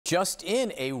just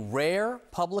in, a rare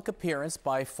public appearance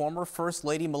by former First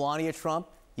Lady Melania Trump.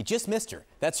 You just missed her.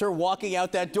 That's her walking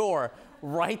out that door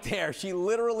right there. She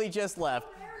literally just left.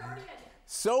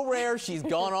 So rare, she's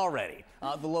gone already.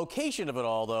 The location of it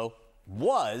all, though,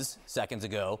 was, seconds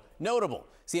ago, notable.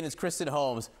 CNN's Kristen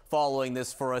Holmes following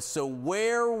this for us. So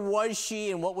where was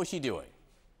she and what was she doing?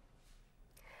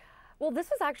 Well,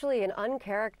 this was actually an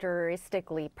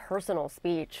uncharacteristically personal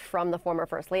speech from the former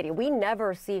First Lady. We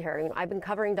never see her. I've been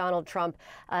covering Donald Trump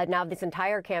now this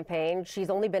entire campaign. She's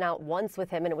only been out once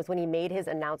with him, and it was when he made his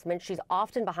announcement. She's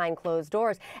often behind closed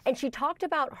doors. And she talked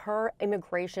about her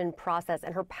immigration process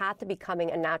and her path to becoming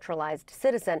a naturalized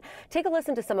citizen. Take a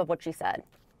listen to some of what she said.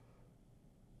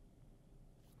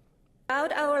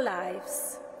 Throughout our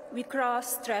lives, we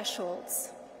cross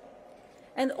thresholds,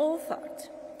 and all thought.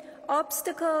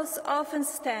 Obstacles often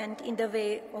stand in the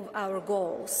way of our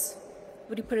goals.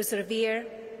 We persevere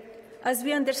as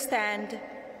we understand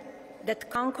that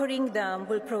conquering them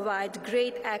will provide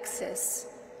great access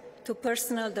to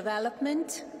personal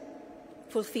development,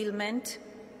 fulfillment,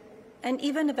 and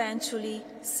even eventually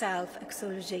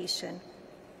self-actualization.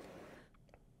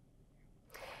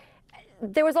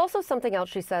 There was also something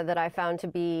else she said that I found to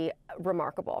be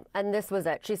remarkable, and this was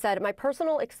it. She said, "My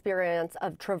personal experience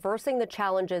of traversing the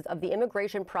challenges of the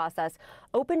immigration process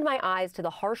opened my eyes to the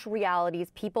harsh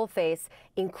realities people face,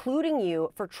 including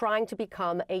you, for trying to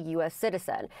become a U.S.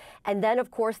 citizen." And then, of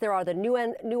course, there are the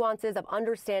nuances of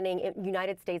understanding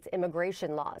United States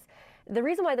immigration laws. The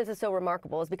reason why this is so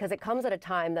remarkable is because it comes at a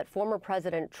time that former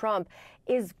President Trump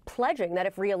is pledging that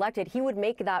if reelected, he would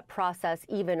make that process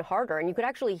even harder. And you could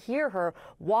actually hear her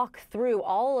walk through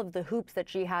all of the hoops that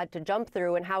she had to jump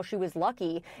through and how she was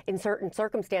lucky in certain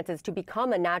circumstances to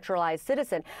become a naturalized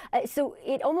citizen. So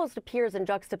it almost appears in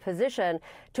juxtaposition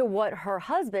to what her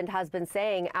husband has been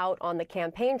saying out on the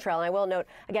campaign trail. And I will note,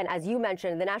 again, as you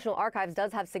mentioned, the National Archives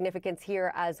does have significance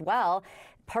here as well.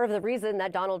 Part of the reason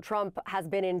that Donald Trump has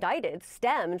been indicted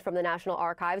stemmed from the National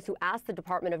Archives, who asked the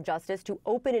Department of Justice to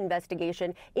open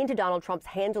investigation into Donald Trump's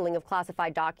handling of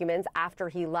classified documents after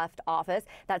he left office.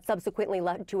 That subsequently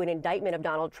led to an indictment of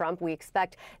Donald Trump. We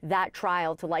expect that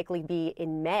trial to likely be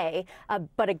in May.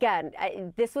 But again,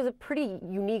 this was a pretty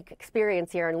unique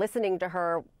experience here. And listening to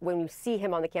her when you see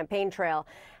him on the campaign trail,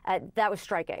 that was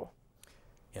striking.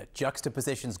 Yeah,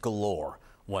 juxtapositions galore,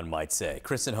 one might say.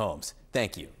 Kristen Holmes,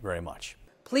 thank you very much.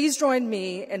 Please join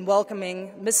me in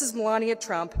welcoming Mrs. Melania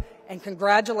Trump and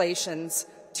congratulations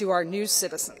to our new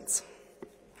citizens.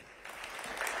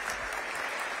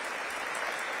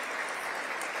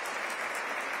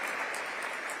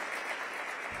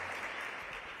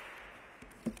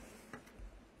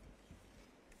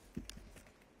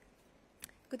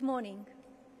 Good morning.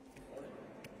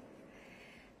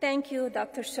 Thank you,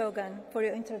 Dr. Shogun, for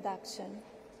your introduction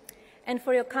and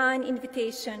for your kind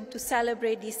invitation to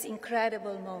celebrate this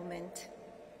incredible moment.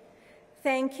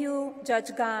 Thank you,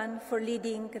 Judge Gunn, for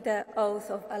leading the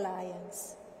Oath of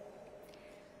Alliance.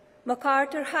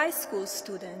 MacArthur High School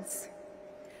students,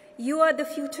 you are the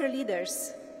future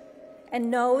leaders,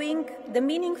 and knowing the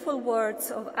meaningful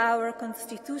words of our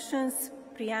Constitution's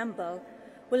preamble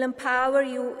will empower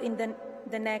you in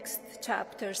the next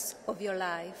chapters of your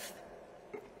life.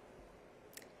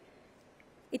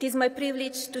 It is my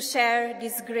privilege to share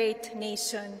this great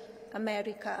nation,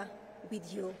 America,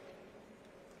 with you.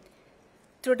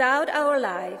 Throughout our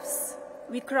lives,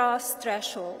 we cross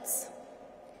thresholds,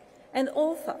 and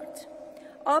all thought,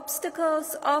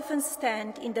 obstacles often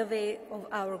stand in the way of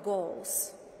our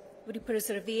goals. We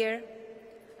persevere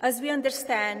as we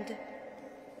understand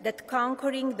that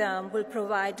conquering them will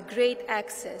provide great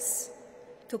access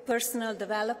to personal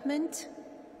development,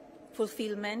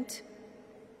 fulfillment,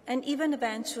 and even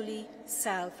eventually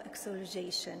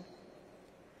self-actualization.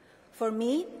 For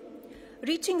me,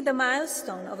 reaching the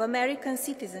milestone of American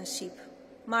citizenship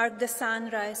marked the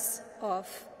sunrise of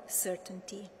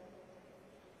certainty.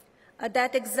 At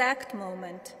that exact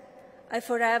moment, I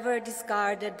forever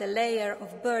discarded the layer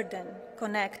of burden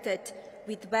connected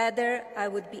with whether I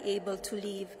would be able to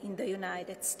live in the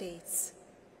United States.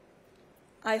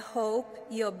 I hope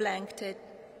you are blanketed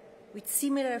with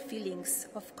similar feelings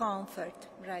of comfort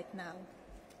right now.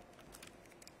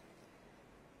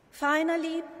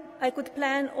 Finally, I could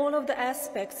plan all of the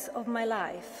aspects of my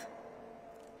life.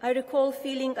 I recall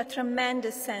feeling a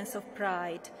tremendous sense of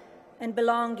pride and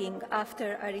belonging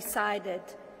after I recited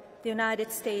the United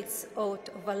States Oath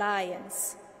of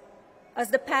Alliance, as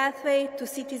the pathway to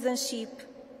citizenship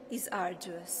is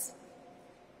arduous.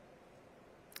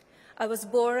 I was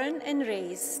born and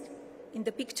raised in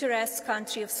the picturesque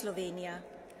country of Slovenia,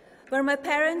 where my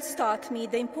parents taught me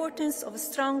the importance of a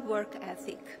strong work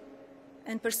ethic.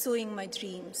 and pursuing my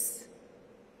dreams.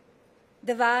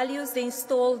 The values they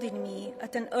installed in me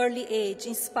at an early age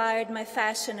inspired my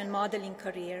fashion and modeling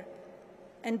career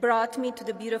and brought me to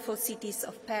the beautiful cities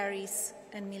of Paris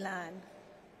and Milan.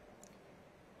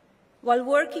 While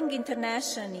working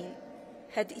internationally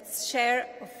had its share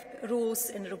of rules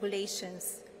and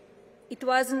regulations, it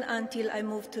wasn't until I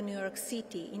moved to New York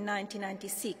City in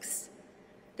 1996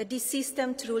 that this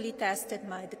system truly tested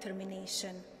my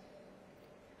determination.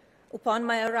 Upon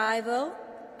my arrival,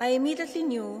 I immediately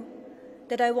knew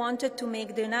that I wanted to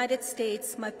make the United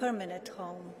States my permanent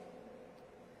home.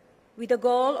 With the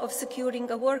goal of securing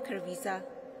a worker visa,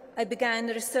 I began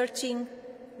researching,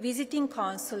 visiting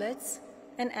consulates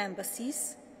and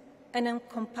embassies, and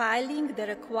compiling the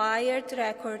required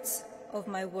records of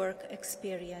my work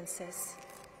experiences.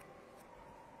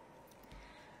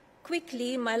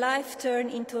 Quickly, my life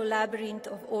turned into a labyrinth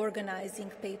of organizing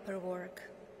paperwork.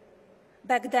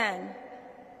 Back then,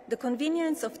 the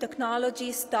convenience of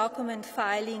technology's document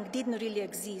filing didn't really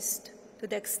exist to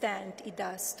the extent it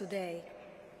does today.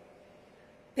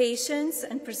 Patience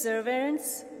and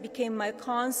perseverance became my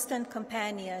constant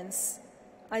companions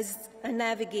as I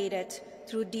navigated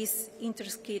through this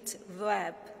intricate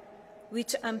web,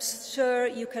 which I'm sure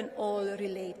you can all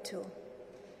relate to.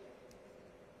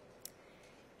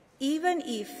 Even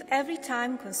if every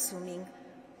time-consuming,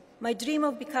 my dream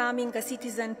of becoming a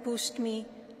citizen pushed me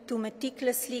to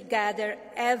meticulously gather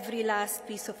every last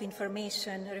piece of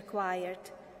information required,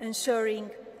 ensuring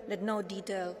that no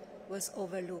detail was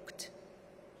overlooked.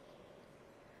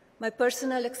 My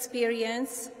personal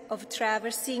experience of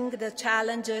traversing the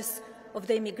challenges of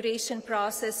the immigration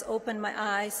process opened my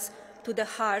eyes to the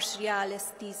harsh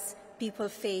realities people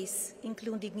face,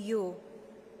 including you,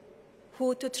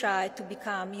 who to try to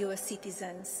become U.S.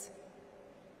 citizens.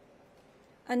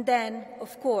 And then,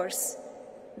 of course,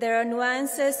 there are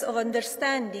nuances of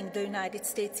understanding the United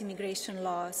States immigration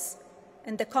laws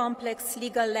and the complex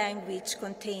legal language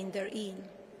contained therein.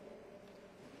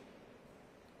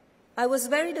 I was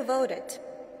very devoted,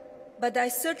 but I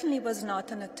certainly was not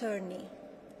an attorney.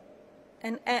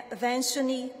 And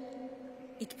eventually,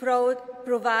 it proved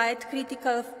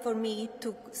critical for me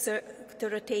to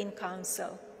retain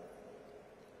counsel.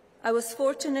 I was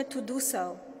fortunate to do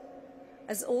so,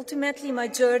 as ultimately my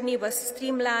journey was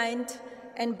streamlined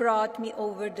and brought me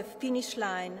over the finish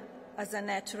line as a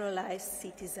naturalized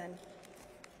citizen.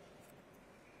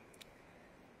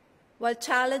 While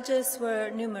challenges were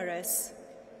numerous,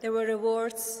 there were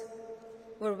rewards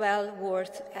were well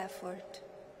worth effort.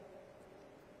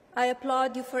 I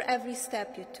applaud you for every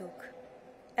step you took,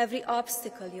 every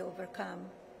obstacle you overcome,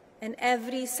 and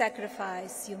every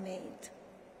sacrifice you made.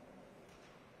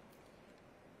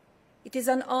 It is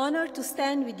an honor to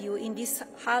stand with you in these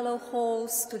hollow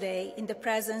halls today in the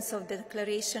presence of the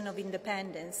Declaration of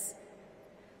Independence,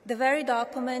 the very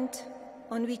document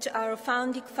on which our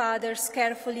founding fathers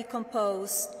carefully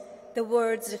composed the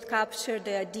words that capture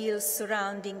the ideals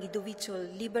surrounding individual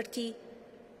liberty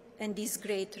and this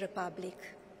great republic,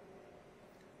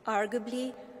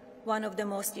 arguably one of the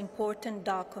most important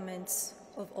documents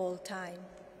of all time.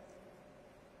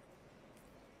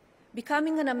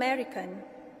 Becoming an American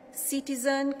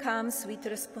citizen comes with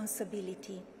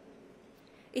responsibility.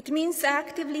 It means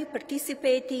actively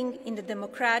participating in the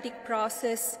democratic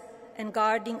process and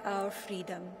guarding our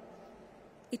freedom.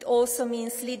 It also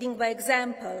means leading by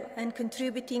example and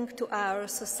contributing to our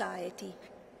society.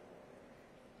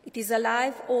 It is a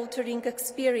life-altering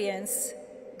experience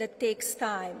that takes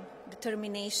time,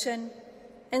 determination,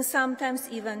 and sometimes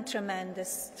even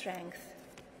tremendous strength.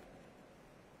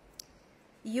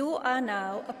 You are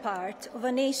now a part of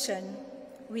a nation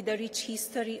with a rich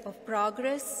history of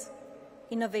progress,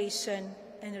 innovation,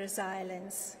 and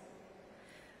resilience.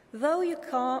 Though you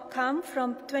come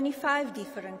from 25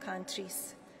 different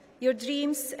countries, your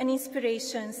dreams and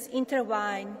inspirations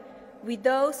intertwine with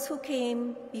those who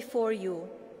came before you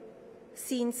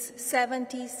since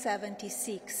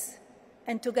 1776,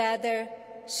 and together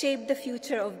shape the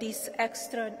future of this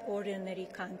extraordinary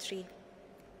country.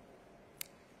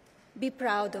 Be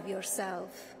proud of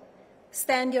yourself,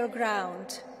 stand your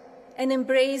ground, and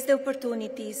embrace the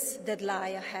opportunities that lie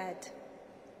ahead.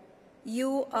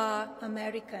 You are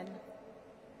American.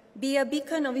 Be a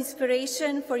beacon of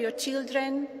inspiration for your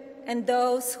children and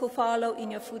those who follow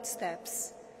in your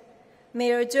footsteps. May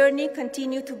your journey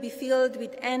continue to be filled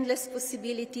with endless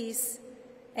possibilities,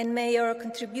 and may your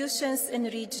contributions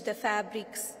enrich the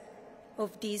fabrics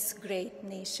of this great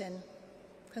nation.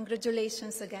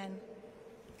 Congratulations again.